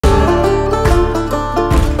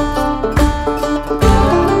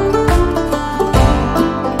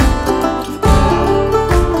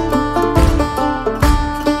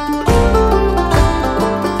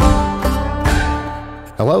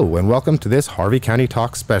Hello, and welcome to this Harvey County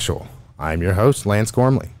Talk special. I'm your host, Lance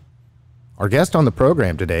Gormley. Our guest on the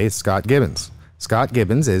program today is Scott Gibbens. Scott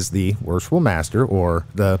Gibbens is the worshipful master, or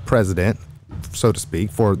the president, so to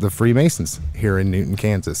speak, for the Freemasons here in Newton,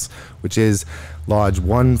 Kansas, which is Lodge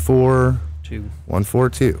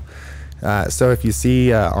 142. So if you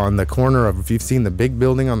see on the corner of, if you've seen the big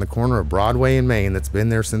building on the corner of Broadway and Main that's been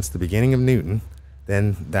there since the beginning of Newton,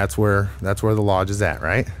 then that's where the lodge is at,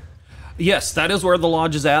 right? Yes, that is where the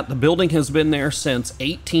lodge is at. The building has been there since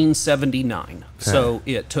 1879. Okay. So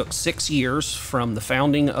it took 6 years from the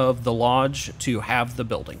founding of the lodge to have the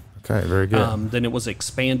building. Okay, very good. Then it was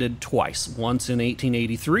expanded twice, once in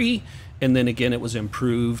 1883, and then again it was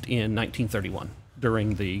improved in 1931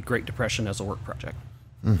 during the Great Depression as a work project.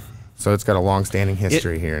 So it's got a long-standing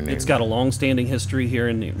history here in Newton. It's got a long-standing history here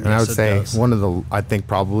in Newton. And I would say one of the, I think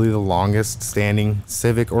probably the longest-standing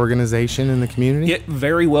civic organization in the community. It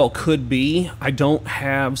very well could be. I don't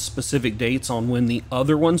have specific dates on when the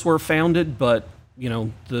other ones were founded, but you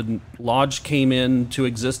know, the lodge came into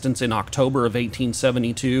existence in October of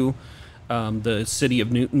 1872. The city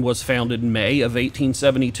of Newton was founded in May of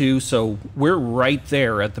 1872, so we're right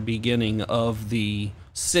there at the beginning of the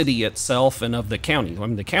city itself and of the county. I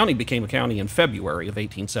mean, the county became a county in February of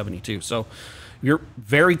 1872, so you're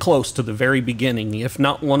very close to the very beginning, if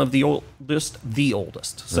not one of the oldest, the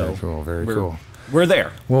oldest. So very cool, very cool. We're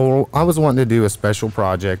there. Well, I was wanting to do a special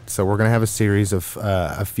project, so we're going to have a series of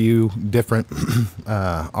a few different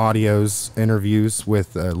audios, interviews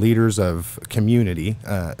with leaders of community,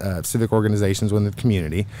 civic organizations within the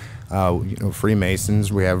community. You know,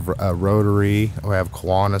 Freemasons, we have Rotary, we have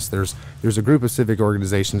Kiwanis. There's a group of civic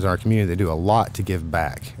organizations in our community that do a lot to give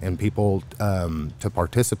back, and people to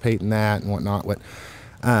participate in that and whatnot.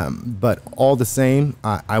 But all the same,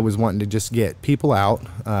 I was wanting to just get people out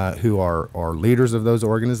who are leaders of those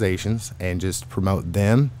organizations and just promote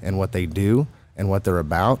them and what they do and what they're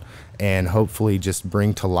about, and hopefully just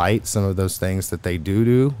bring to light some of those things that they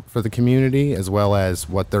do for the community, as well as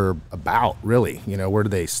what they're about, really. You know, where do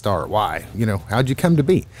they start? Why? You know, how'd you come to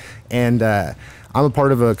be? And I'm a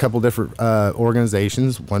part of a couple different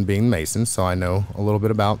organizations, one being Masons, so I know a little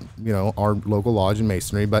bit about, you know, our local lodge and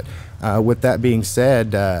Masonry. But with that being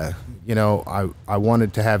said, you know, I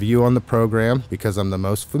wanted to have you on the program because I'm the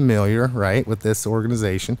most familiar, right, with this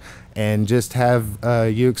organization, and just have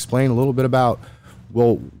you explain a little bit about,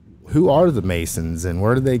 well, who are the Masons and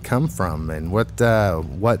where do they come from, and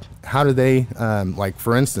how do they, like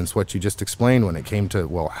for instance, what you just explained when it came to,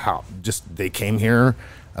 well, how just they came here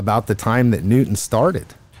about the time that Newton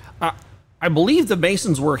started. I believe the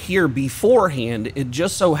Masons were here beforehand. It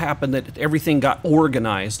just so happened that everything got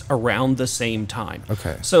organized around the same time.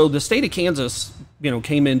 Okay. So the state of Kansas, you know,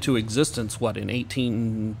 came into existence, what, in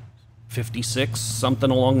 1856, something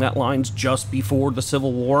along that lines, just before the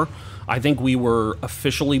Civil War. I think we were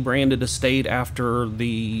officially branded a state after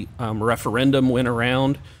the referendum went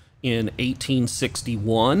around in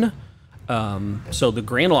 1861. So the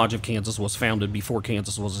Grand Lodge of Kansas was founded before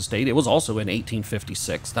Kansas was a state. It was also in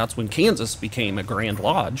 1856. That's when Kansas became a Grand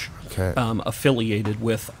Lodge, okay, affiliated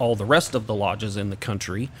with all the rest of the lodges in the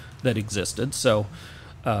country that existed. So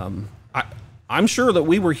I'm sure that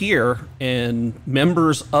we were here, and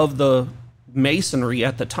members of the Masonry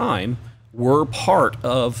at the time were part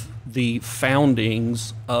of the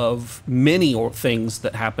foundings of many things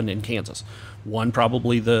that happened in Kansas. One,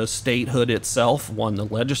 probably the statehood itself, one, the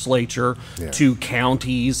legislature, yeah, 2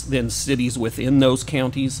 counties, then cities within those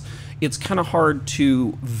counties. It's kind of hard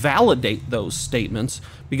to validate those statements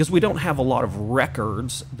because we don't have a lot of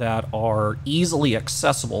records that are easily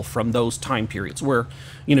accessible from those time periods where,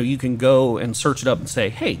 you know, you can go and search it up and say,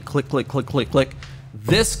 hey, click, click, click, click, click.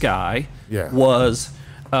 This guy, yeah, was...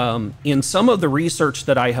 in some of the research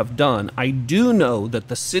that I have done, I do know that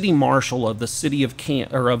the city marshal of the city of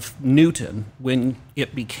Newton, when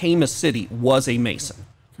it became a city, was a Mason.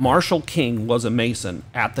 Marshal King was a Mason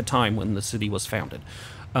at the time when the city was founded.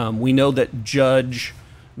 We know that Judge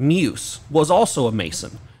Muse was also a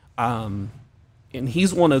Mason, and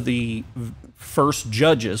he's one of the first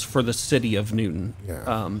judges for the city of Newton.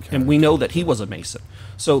 Yeah, and we know that he was a Mason.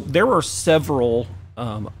 So there are several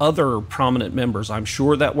other prominent members, I'm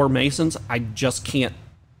sure, that were Masons. I just can't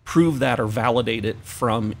prove that or validate it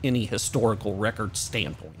from any historical record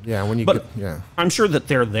standpoint. Yeah, yeah, I'm sure that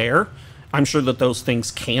they're there. I'm sure that those things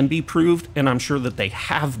can be proved, and I'm sure that they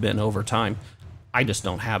have been over time. I just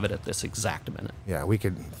don't have it at this exact minute. Yeah, we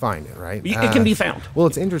could find it, right? It can be found. Well,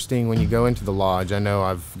 it's interesting when you go into the lodge. I know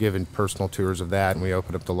I've given personal tours of that, and we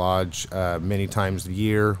open up the lodge many times a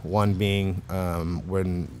year, one being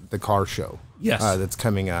when the car show, yes, that's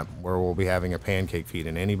coming up, where we'll be having a pancake feed,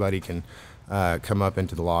 and anybody can come up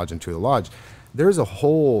into the lodge and to the lodge, there's a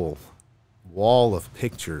whole wall of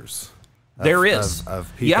pictures. There is.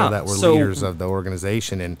 Of people that were leaders of the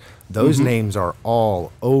organization, and those names are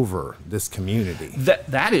all over this community.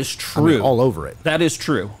 That is true. I mean, all over it. That is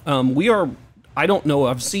true. We are. I don't know.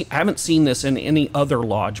 I haven't seen this in any other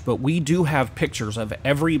lodge, but we do have pictures of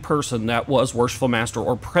every person that was worshipful master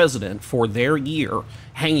or president for their year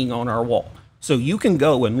hanging on our wall. So you can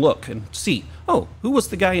go and look and see, oh, who was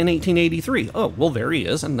the guy in 1883? Oh, well, there he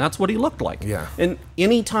is, and that's what he looked like. Yeah. And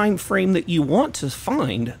any time frame that you want to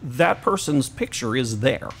find, that person's picture is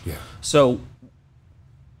there. Yeah. So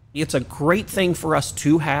it's a great thing for us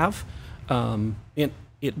to have.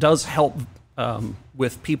 It does help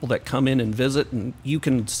with people that come in and visit, and you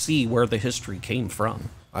can see where the history came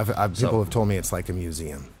from. People have told me it's like a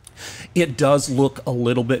museum. It does look a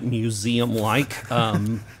little bit museum-like.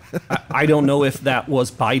 I don't know if that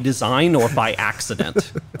was by design or by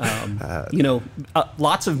accident.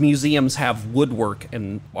 Lots of museums have woodwork,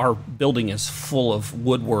 and our building is full of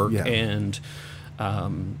woodwork and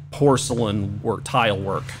porcelain work, tile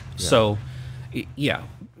work. Yeah. So,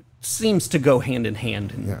 seems to go hand in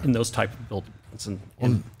hand in those type of buildings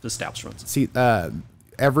and establishments. See,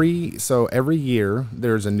 every year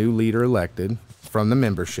there's a new leader elected from the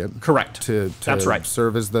membership. Correct. That's right.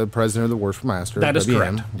 Serve as the president of the worship master. That is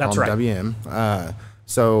WM, correct. That's right. WM.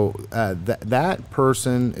 That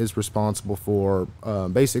person is responsible for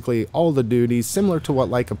basically all the duties, similar to what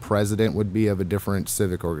like a president would be of a different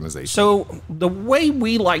civic organization. So the way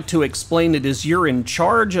we like to explain it is you're in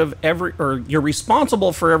charge of you're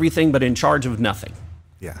responsible for everything, but in charge of nothing.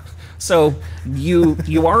 Yeah. So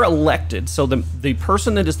you are elected. So the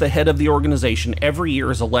person that is the head of the organization every year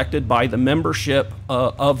is elected by the membership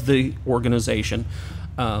of the organization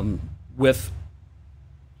I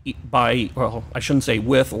shouldn't say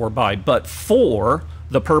with or by, but for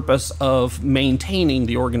the purpose of maintaining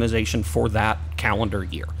the organization for that calendar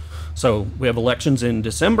year. So we have elections in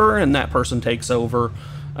December, and that person takes over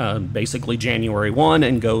basically January 1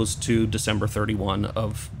 and goes to December 31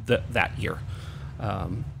 of that year.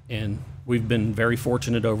 And we've been very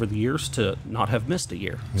fortunate over the years to not have missed a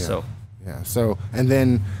year. Yeah. So, and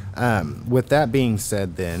then with that being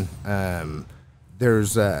said, then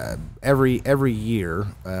there's every year,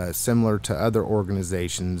 similar to other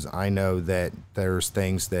organizations, I know that there's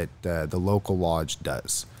things that the local lodge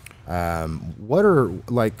does. What are,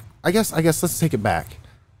 like, I guess let's take it back.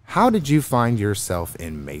 How did you find yourself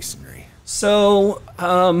in Masonry? So,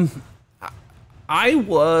 I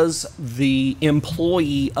was the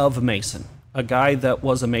employee of a Mason, a guy that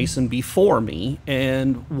was a Mason before me,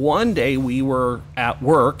 and one day we were at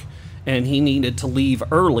work, and he needed to leave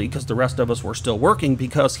early because the rest of us were still working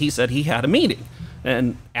because he said he had a meeting.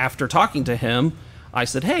 And after talking to him, I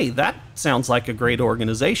said, hey, that sounds like a great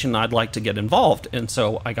organization. I'd like to get involved. And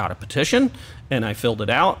so I got a petition, and I filled it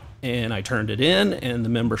out, and I turned it in, and the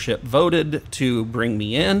membership voted to bring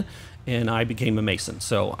me in, and I became a Mason.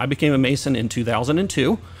 So I became a Mason in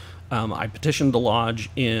 2002. I petitioned the lodge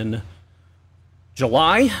in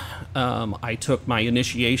July. I took my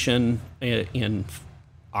initiation in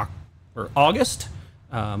August,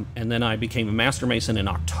 and then I became a Master Mason in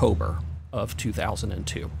October of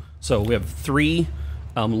 2002. So we have 3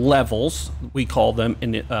 levels, we call them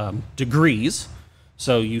in degrees.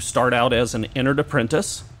 So you start out as an entered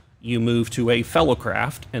apprentice, you move to a fellow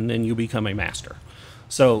craft, and then you become a master.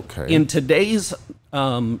 So in today's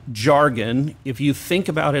jargon, if you think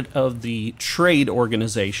about it of the trade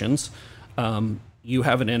organizations, you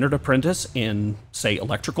have an entered apprentice in, say,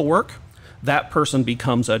 electrical work. That person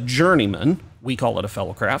becomes a journeyman, we call it a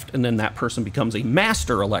fellow craft, and then that person becomes a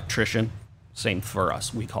master electrician, same for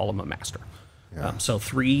us, we call them a master. Yeah. So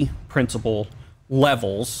 3 principal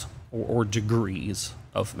levels or degrees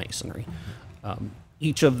of Masonry.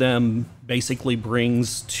 Each of them basically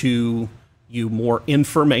brings to you more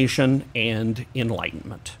information and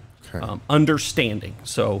enlightenment, understanding.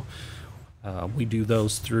 So we do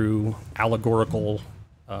those through allegorical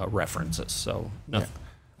references. So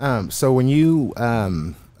nothing. So when you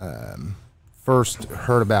first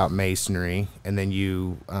heard about Masonry, and then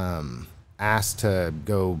you asked to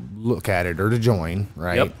go look at it or to join,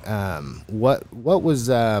 right? Yep. What was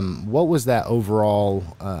that overall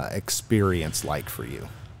experience like for you?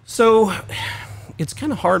 So it's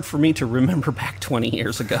kind of hard for me to remember back 20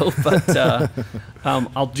 years ago, but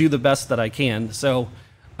I'll do the best that I can. So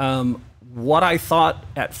what I thought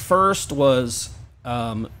at first was,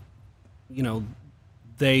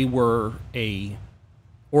 they were a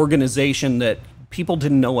organization that people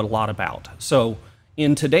didn't know a lot about. So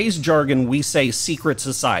in today's jargon, we say secret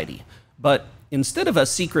society, but instead of a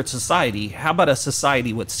secret society, how about a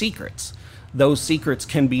society with secrets? those secrets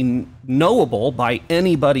can be knowable by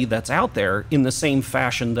anybody that's out there in the same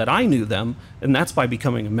fashion that I knew them, and that's by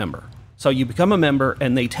becoming a member. So you become a member,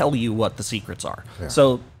 and they tell you what the secrets are. Yeah.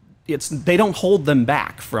 So they don't hold them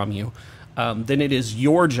back from you. Then it is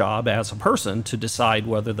your job as a person to decide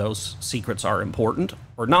whether those secrets are important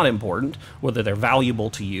or not important, whether they're valuable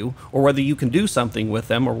to you, or whether you can do something with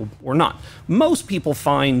them or not. Most people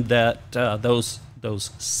find that those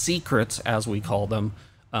secrets, as we call them,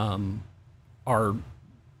 are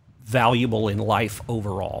valuable in life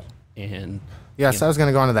overall. And yes, I was going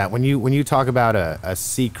to go on to that. When you talk about a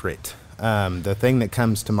secret, the thing that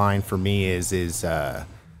comes to mind for me is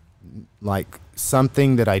like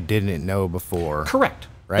something that I didn't know before. Correct.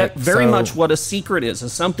 Right. That very much what a secret is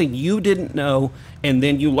something you didn't know, and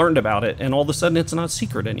then you learned about it, and all of a sudden it's not a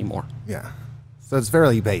secret anymore. Yeah. So it's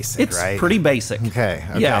very basic, right? It's pretty basic. Okay.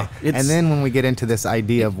 Yeah. And then when we get into this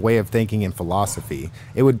idea of way of thinking and philosophy,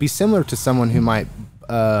 it would be similar to someone who might,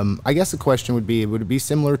 I guess the question would it be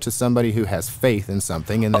similar to somebody who has faith in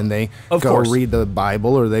something, and then they go read the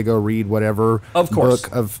Bible, or they go read whatever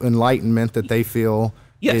book of enlightenment that they feel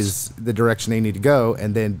is the direction they need to go,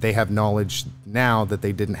 and then they have knowledge now that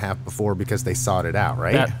they didn't have before because they sought it out,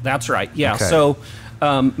 right? That's right, yeah. Okay. So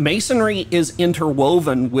Masonry is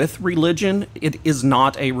interwoven with religion. It is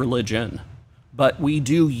not a religion, but we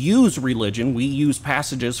do use religion. We use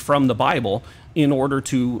passages from the Bible in order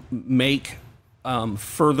to make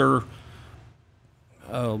further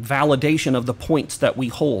validation of the points that we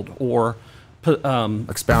hold, or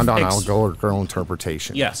expound on allegorical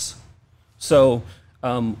interpretation. Yes. So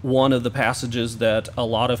one of the passages that a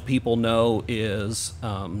lot of people know is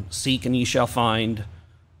seek and ye shall find,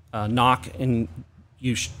 knock and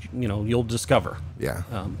you'll discover. Yeah.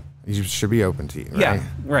 You should be open to you, right? Yeah,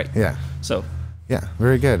 right. Yeah. So. Yeah,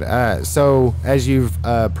 very good. So as you've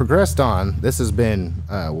progressed on, this has been,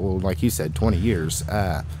 like you said, 20 years.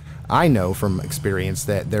 I know from experience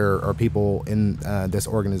that there are people in this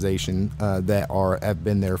organization that have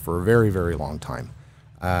been there for a very, very long time.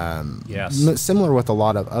 Yes. Similar with a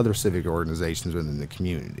lot of other civic organizations within the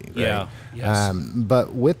community. Right? Yeah. Yes.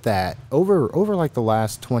 But with that, over like the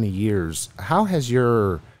last 20 years, how has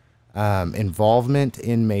your involvement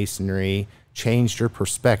in Masonry changed your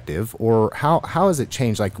perspective, or how has it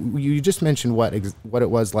changed? Like you just mentioned what it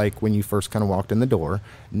was like when you first kind of walked in the door.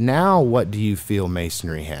 Now, what do you feel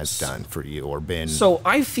Masonry has done for you or been? So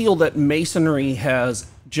I feel that Masonry has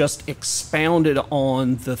just expounded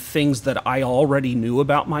on the things that I already knew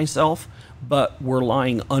about myself, but were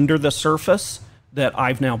lying under the surface that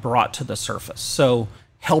I've now brought to the surface. So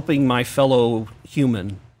helping my fellow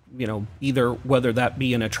human, either whether that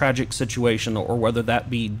be in a tragic situation or whether that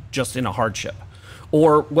be just in a hardship,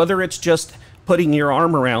 or whether it's just putting your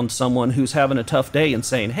arm around someone who's having a tough day and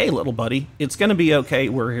saying, hey, little buddy, it's going to be okay.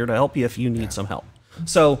 We're here to help you if you need some help.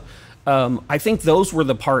 So I think those were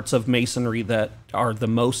the parts of Masonry that are the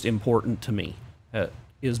most important to me,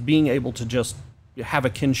 is being able to just have a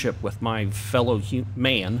kinship with my fellow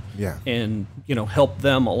man, and help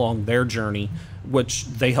them along their journey, which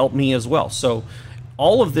they help me as well. So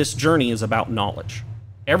all of this journey is about knowledge.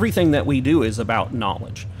 Everything that we do is about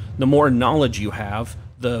knowledge. The more knowledge you have,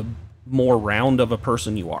 the more round of a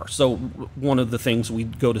person you are. So one of the things we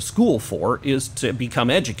go to school for is to become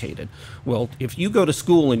educated. Well, if you go to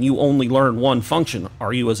school and you only learn one function,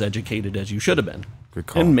 are you as educated as you should have been? Good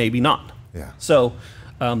call. And maybe not. Yeah. So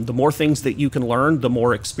the more things that you can learn, the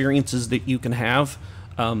more experiences that you can have,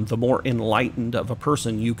 the more enlightened of a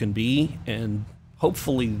person you can be, and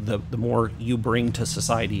hopefully the more you bring to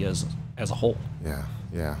society as a whole.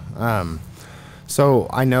 Yeah. So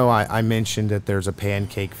I know I mentioned that there's a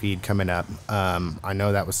pancake feed coming up. I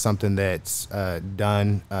know that was something that's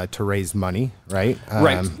done to raise money, right?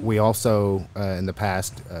 Right. We also, in the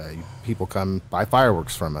past, people come buy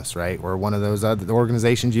fireworks from us, right? We're one of those other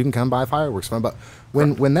organizations you can come buy fireworks from. But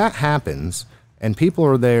when that happens and people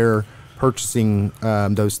are there purchasing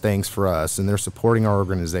those things for us and they're supporting our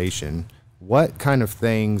organization, what kind of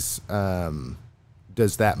things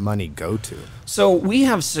does that money go to? So we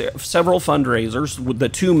have several fundraisers. The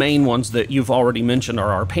two main ones that you've already mentioned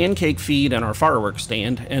are our pancake feed and our fireworks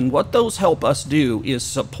stand. And what those help us do is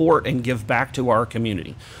support and give back to our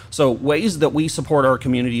community. So ways that we support our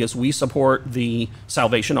community is we support the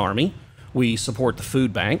Salvation Army, we support the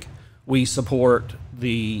food bank, we support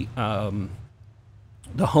the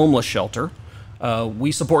homeless shelter.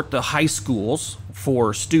 We support the high schools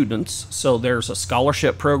for students, so there's a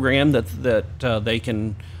scholarship program that they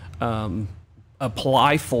can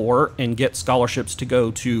apply for and get scholarships to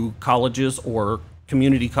go to colleges or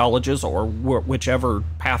community colleges or whichever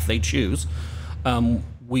path they choose.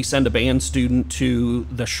 we send a band student to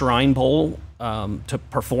the Shrine Bowl to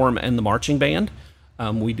perform in the marching band.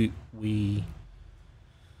 We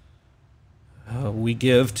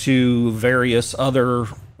give to various other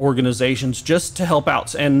organizations just to help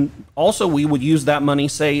out. And also we would use that money,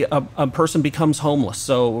 say a person becomes homeless.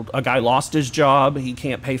 So a guy lost his job, he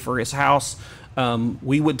can't pay for his house.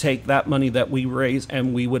 We would take that money that we raise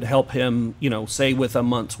and we would help him, say with a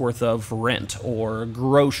month's worth of rent or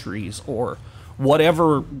groceries or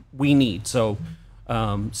whatever we need. So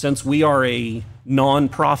since we are a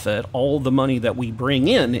nonprofit, all the money that we bring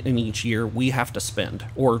in each year, we have to spend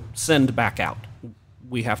or send back out.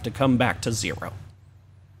 We have to come back to zero.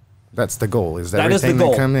 That's the goal. Is that everything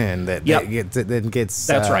that come in that gets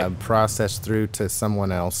That's right. processed through to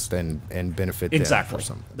someone else and benefit them for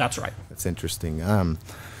something. That's right. That's interesting.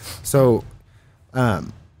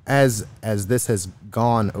 As this has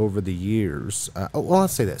gone over the years,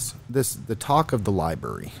 let's say the talk of the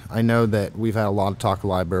library. I know that we've had a lot of talk of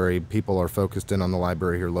library. People are focused in on the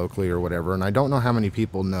library here locally or whatever, and I don't know how many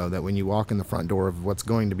people know that when you walk in the front door of what's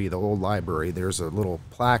going to be the old library, there's a little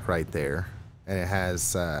plaque right there, and it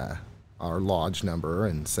has our lodge number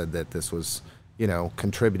and said that this was,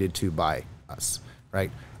 contributed to by us,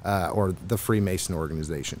 right, or the Freemason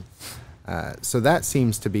organization. So that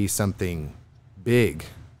seems to be something big.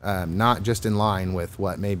 Not just in line with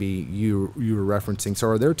what maybe you were referencing. So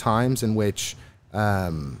are there times in which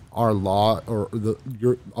our lodge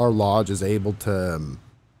is able to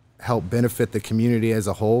help benefit the community as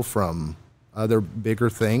a whole from other bigger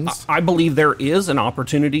things? I believe there is an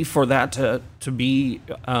opportunity for that to be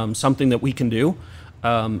something that we can do.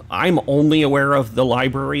 I'm only aware of the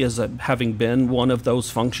library as having been one of those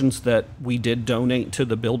functions that we did donate to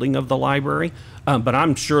the building of the library. But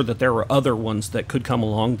I'm sure that there are other ones that could come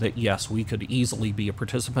along that, yes, we could easily be a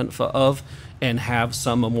participant of and have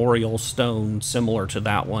some memorial stone similar to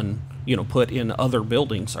that one, put in other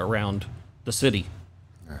buildings around the city.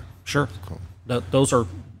 Yeah. Sure. Cool.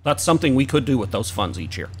 That's something we could do with those funds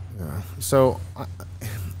each year. Yeah. So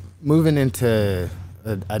moving into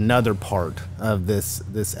another part of this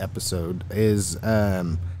episode is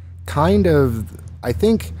kind of, I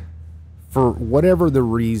think, for whatever the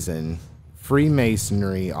reason,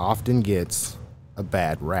 Freemasonry often gets a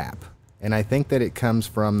bad rap. And I think that it comes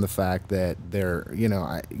from the fact that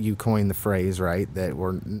you coined the phrase, right, that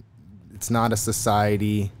it's not a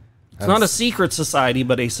society. It's not a secret society,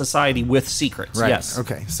 but a society with secrets. Right. Yes.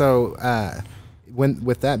 Okay. So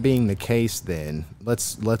with that being the case, then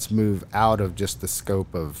let's move out of just the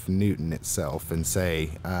scope of Newton itself and say,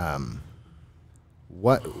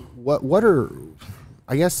 what are,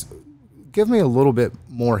 I guess, give me a little bit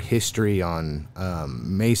more history on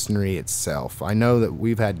Masonry itself. I know that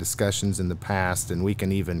we've had discussions in the past, and we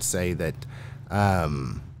can even say that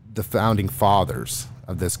the founding fathers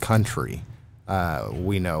of this country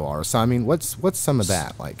we know are. So I mean, what's some of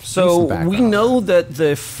that like? So we know that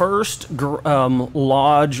the first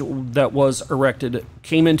lodge that was erected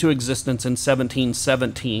came into existence in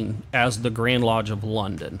 1717 as the Grand Lodge of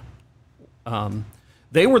London.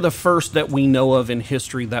 They were the first that we know of in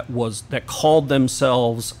history that called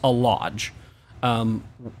themselves a lodge.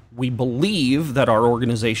 We believe that our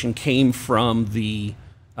organization came from the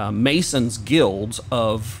Masons guilds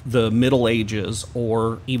of the Middle Ages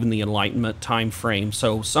or even the Enlightenment time frame.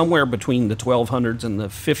 So somewhere between the 1200s and the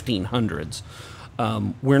 1500s.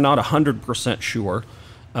 We're not 100% sure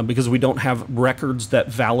because we don't have records that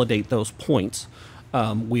validate those points.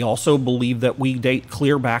 We also believe that we date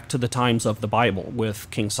clear back to the times of the Bible with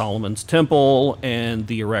King Solomon's temple and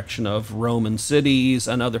the erection of Roman cities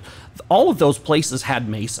and all of those places had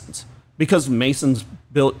masons because masons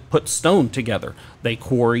put stone together. They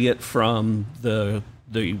quarry it from the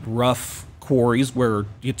rough quarries where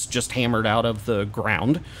it's just hammered out of the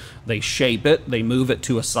ground. They shape it, they move it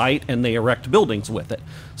to a site, and they erect buildings with it.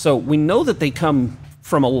 So we know that they come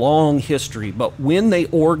from a long history, but when they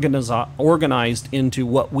organized into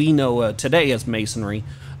what we know today as Masonry,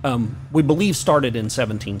 we believe started in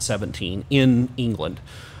 1717 in England.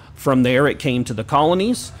 From there, it came to the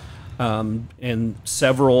colonies, and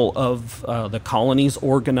several of the colonies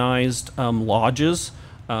organized lodges.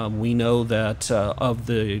 We know that of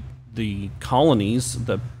the colonies,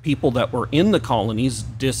 the people that were in the colonies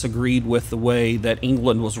disagreed with the way that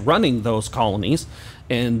England was running those colonies,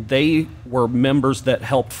 and they were members that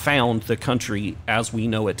helped found the country as we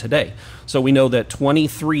know it today. So we know that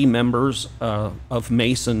 23 members of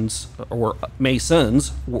Masons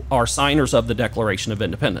are signers of the Declaration of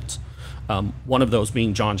Independence. One of those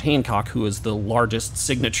being John Hancock, who is the largest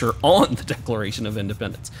signature on the Declaration of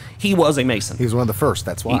Independence. He was a Mason. He was one of the first,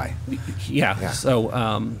 that's why. Yeah.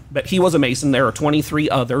 So, but he was a Mason. There are 23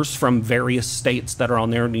 others from various states that are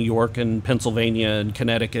on there, New York and Pennsylvania and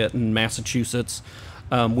Connecticut and Massachusetts.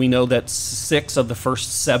 We know that 6 of the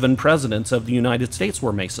first 7 presidents of the United States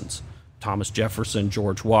were Masons. Thomas Jefferson,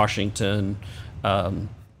 George Washington,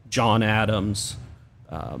 John Adams,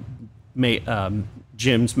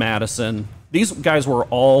 James Madison. These guys were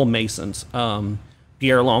all Masons.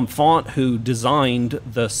 Pierre L'Enfant, who designed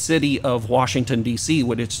the city of Washington, D.C.,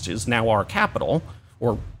 which is now our capital,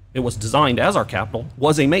 or it was designed as our capital,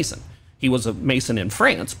 was a Mason. He was a Mason in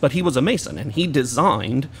France, but he was a Mason, and he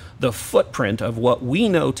designed the footprint of what we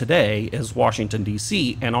know today as Washington,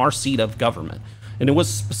 D.C., and our seat of government. And it was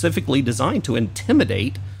specifically designed to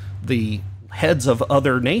intimidate the heads of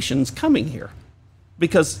other nations coming here,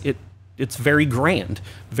 because it's very grand,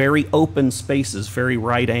 very open spaces, very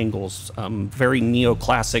right angles, very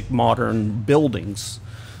neoclassic modern buildings.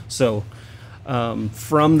 So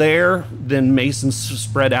from there, then Masons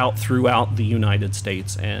spread out throughout the United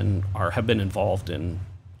States and have been involved in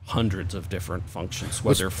hundreds of different functions,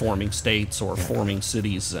 whether forming states or forming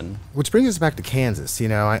cities. And which brings us back to Kansas. You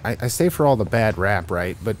know, I say for all the bad rap,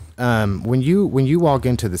 right? But when you walk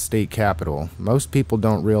into the state capitol, most people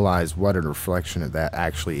don't realize what a reflection of that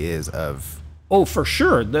actually is of. Oh, for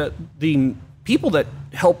sure. The people that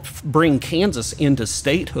helped bring Kansas into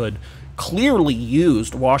statehood clearly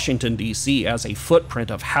used Washington, D.C. as a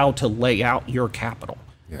footprint of how to lay out your capital.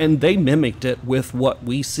 Yeah. And they mimicked it with what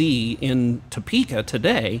we see in Topeka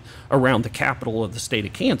today around the capital of the state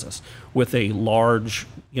of Kansas, with a large,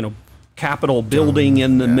 Capitol building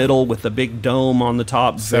in the middle with a big dome on the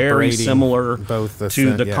top, very similar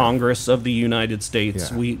to the Congress of the United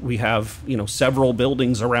States. Yeah. We have, several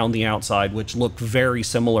buildings around the outside which look very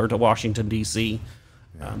similar to Washington, D.C.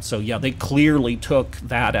 Yeah. They clearly took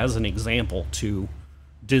that as an example to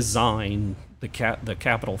design the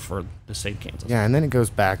capital for the state of Kansas. Yeah, and then it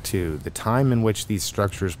goes back to the time in which these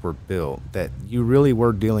structures were built, that you really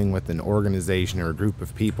were dealing with an organization or a group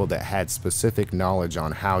of people that had specific knowledge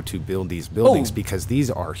on how to build these buildings, because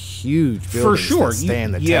these are huge buildings that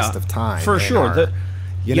stand the test of time. For sure.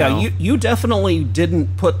 You definitely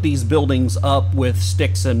didn't put these buildings up with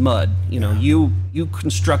sticks and mud. You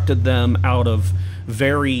constructed them out of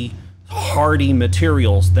very hardy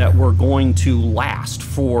materials that were going to last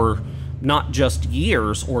for not just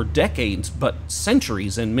years or decades, but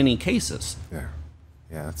centuries in many cases. Yeah,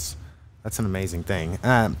 that's an amazing thing.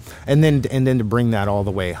 And then to bring that all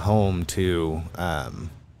the way home to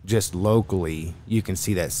just locally, you can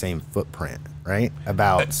see that same footprint, right?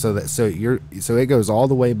 So it goes all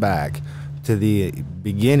the way back to the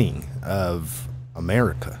beginning of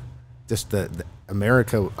America. Just the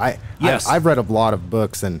America. I've read a lot of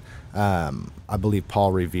books, and I believe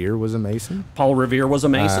Paul Revere was a Mason. Paul Revere was a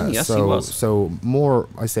Mason. Yes, he was. So more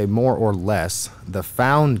or less, the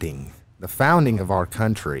founding of our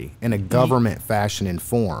country in a government fashion and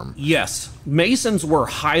form. Yes, Masons were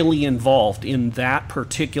highly involved in that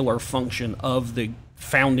particular function of the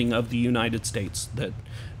founding of the United States. That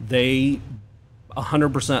they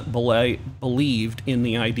 100% believed in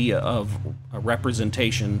the idea of a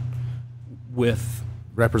representation with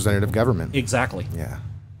representative government. Exactly. Yeah.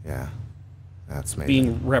 That's amazing.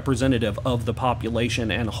 Being representative of the population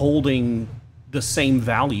and holding the same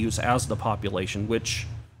values as the population, which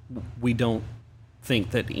we don't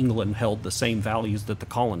think that England held the same values that the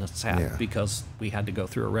colonists had, because we had to go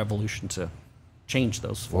through a revolution to change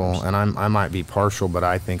those forms. Well, and I might be partial, but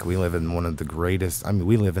I think we live in one of the greatest.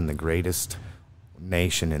 We live in the greatest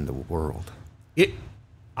nation in the world.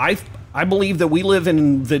 I believe that we live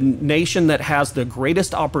in the nation that has the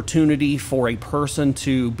greatest opportunity for a person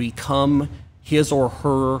to become his or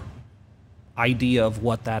her idea of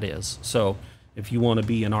what that is. So if you want to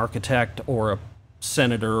be an architect or a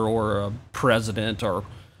senator or a president, or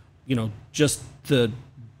just the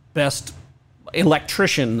best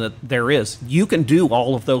electrician that there is, you can do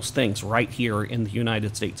all of those things right here in the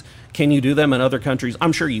United States. Can you do them in other countries?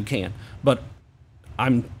 I'm sure you can, but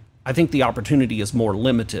I think the opportunity is more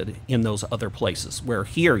limited in those other places, where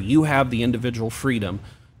here you have the individual freedom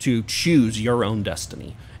to choose your own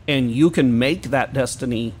destiny, and you can make that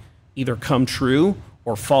destiny either come true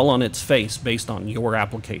or fall on its face based on your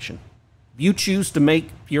application. If you choose to make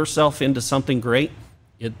yourself into something great,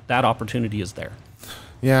 that opportunity is there.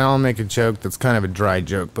 Yeah, I'll make a joke that's kind of a dry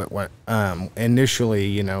joke, but what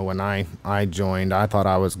initially, when I joined, I thought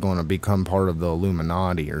I was going to become part of the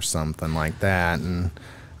Illuminati or something like that, and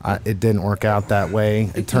It didn't work out that way.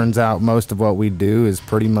 It turns out most of what we do is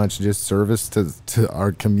pretty much just service to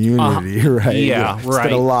our community, right? Yeah, right.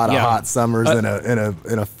 Spent a lot of hot summers in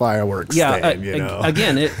a fireworks stand, you know.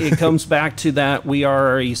 Again, it comes back to that we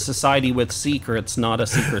are a society with secrets, not a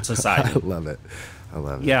secret society. I love it.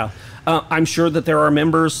 Yeah. I'm sure that there are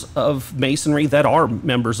members of Masonry that are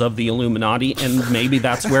members of the Illuminati, and maybe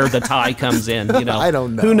that's where the tie comes in. You know, I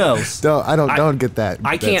don't know. Who knows? Don't get that.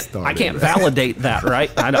 I can't validate that,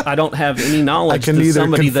 right? I don't have any knowledge. I can neither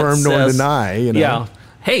confirm nor deny. You know? Yeah.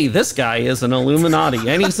 Hey, this guy is an Illuminati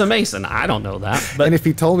and he's a Mason. I don't know that. But and if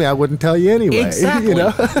he told me, I wouldn't tell you anyway. Exactly. You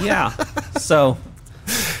know? Yeah. So.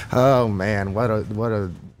 Oh man, what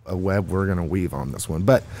a web we're gonna weave on this one,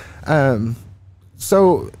 but.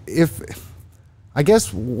 So I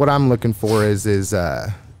guess what I'm looking for is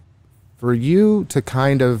for you to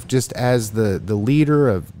kind of just as the leader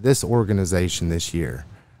of this organization this year.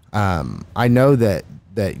 I know that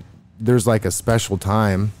there's like a special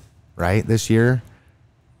time, right, this year,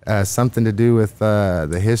 something to do with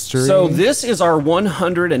the history. So this is our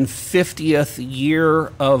 150th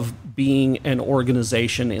year of being an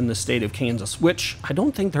organization in the state of Kansas, which I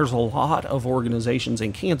don't think there's a lot of organizations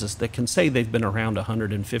in Kansas that can say they've been around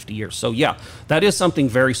 150 years. So yeah, that is something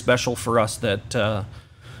very special for us that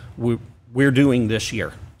we're doing this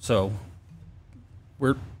year. So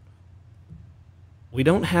we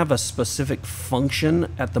don't have a specific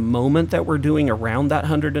function at the moment that we're doing around that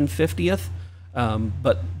 150th,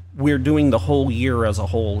 but we're doing the whole year as a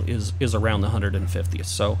whole is around the 150th.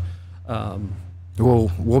 So.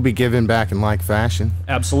 We'll be giving back in like fashion.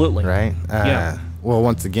 Absolutely. Right? Yeah. Well,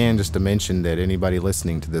 once again, just to mention that anybody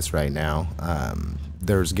listening to this right now,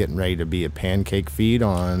 there's getting ready to be a pancake feed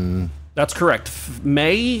on... That's correct.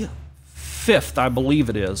 May 5th, I believe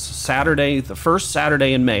it is. Saturday, the first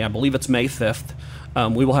Saturday in May. I believe it's May 5th.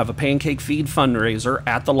 We will have a pancake feed fundraiser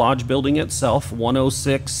at the Lodge building itself,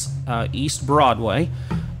 106 East Broadway.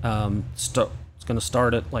 It's going to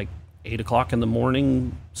start at like 8 o'clock in the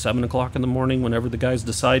morning, 7 o'clock in the morning, whenever the guys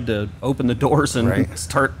decide to open the doors and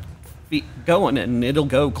start going, and it'll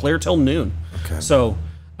go clear till noon. Okay. So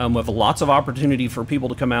we have lots of opportunity for people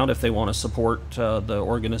to come out if they want to support the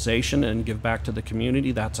organization and give back to the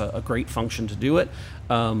community. That's a great function to do it.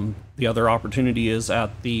 The other opportunity is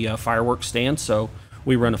at the fireworks stand. So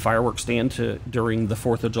we run a fireworks stand during the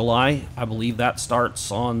 4th of July. I believe that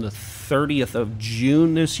starts on the 30th of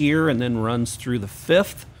June this year and then runs through the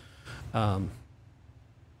 5th.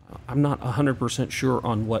 I'm not 100% sure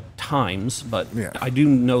on what times, but I do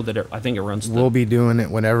know that I think it runs. We'll be doing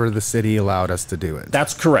it whenever the city allowed us to do it.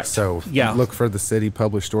 That's correct. So look for the city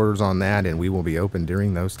published orders on that, and we will be open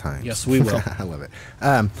during those times. Yes, we will. I love it.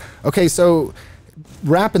 Okay, so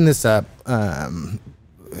wrapping this up,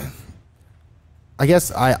 I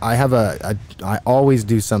guess I always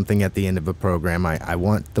do something at the end of a program. I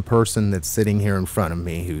want the person that's sitting here in front of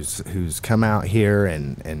me who's come out here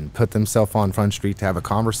and put themselves on Front Street to have a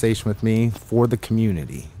conversation with me for the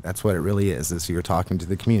community. That's what it really is you're talking to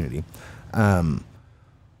the community. I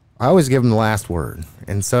always give them the last word.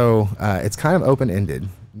 And so it's kind of open-ended.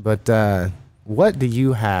 But what do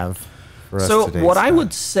you have for us today? So what I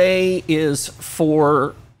would say is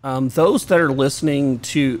for those that are listening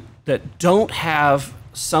that don't have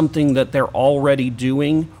something that they're already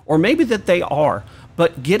doing, or maybe that they are,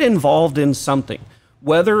 but get involved in something,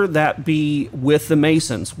 whether that be with the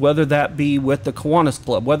Masons, whether that be with the Kiwanis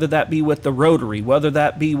Club, whether that be with the Rotary, whether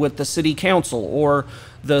that be with the City Council or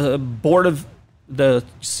the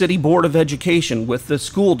City Board of Education, with the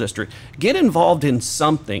school district. Get involved in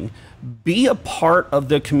something. Be a part of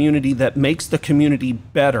the community that makes the community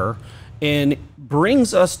better and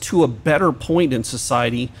brings us to a better point in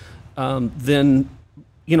society than,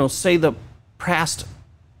 say the past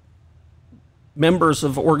members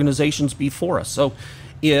of organizations before us. So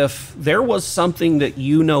if there was something that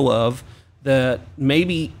you know of that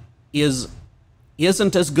maybe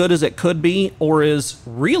isn't as good as it could be, or is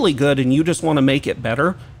really good and you just want to make it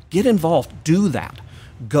better, get involved. Do that.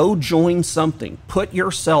 Go join something. Put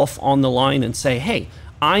yourself on the line and say, hey,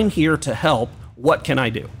 I'm here to help. What can I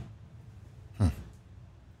do?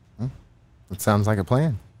 That sounds like a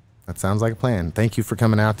plan. Thank you for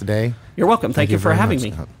coming out today. You're welcome. Thank you for having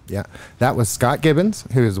me. Yeah. That was Scott Gibbens,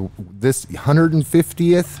 who is this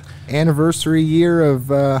 150th anniversary year of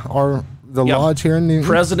the lodge here in Newton.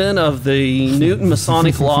 President of the Newton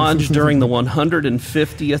Masonic Lodge during the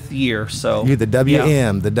 150th year. So you're the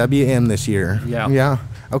WM this year. Yeah. Yeah.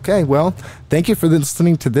 Okay. Well, thank you for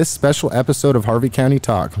listening to this special episode of Harvey County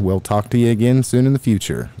Talk. We'll talk to you again soon in the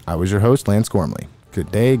future. I was your host, Lance Gormley. Good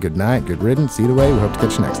day, good night, good riddance. Either way, we hope to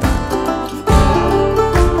catch you next time.